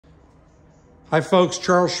Hi folks,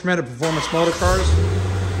 Charles Schmidt at Performance Motor Cars.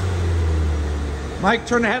 Mike,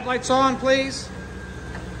 turn the headlights on, please.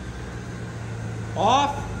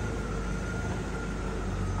 Off.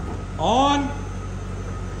 On.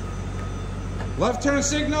 Left turn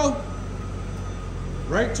signal.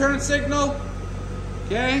 Right turn signal.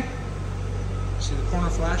 Okay. See the corner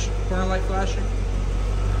light flashing?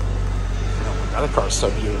 Oh my God, the car's so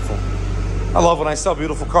beautiful. I love when I sell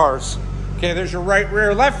beautiful cars. Okay, there's your right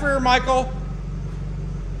rear, left rear, Michael.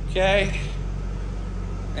 Okay.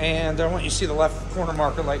 And I want you to see the left corner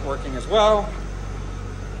marker light working as well.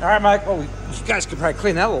 All right, Mike. Well, you guys could probably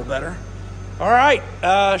clean that a little better. All right.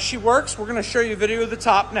 She works. We're going to show you a video of the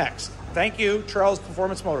top next. Thank you, Charles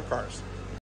Performance Motor Cars.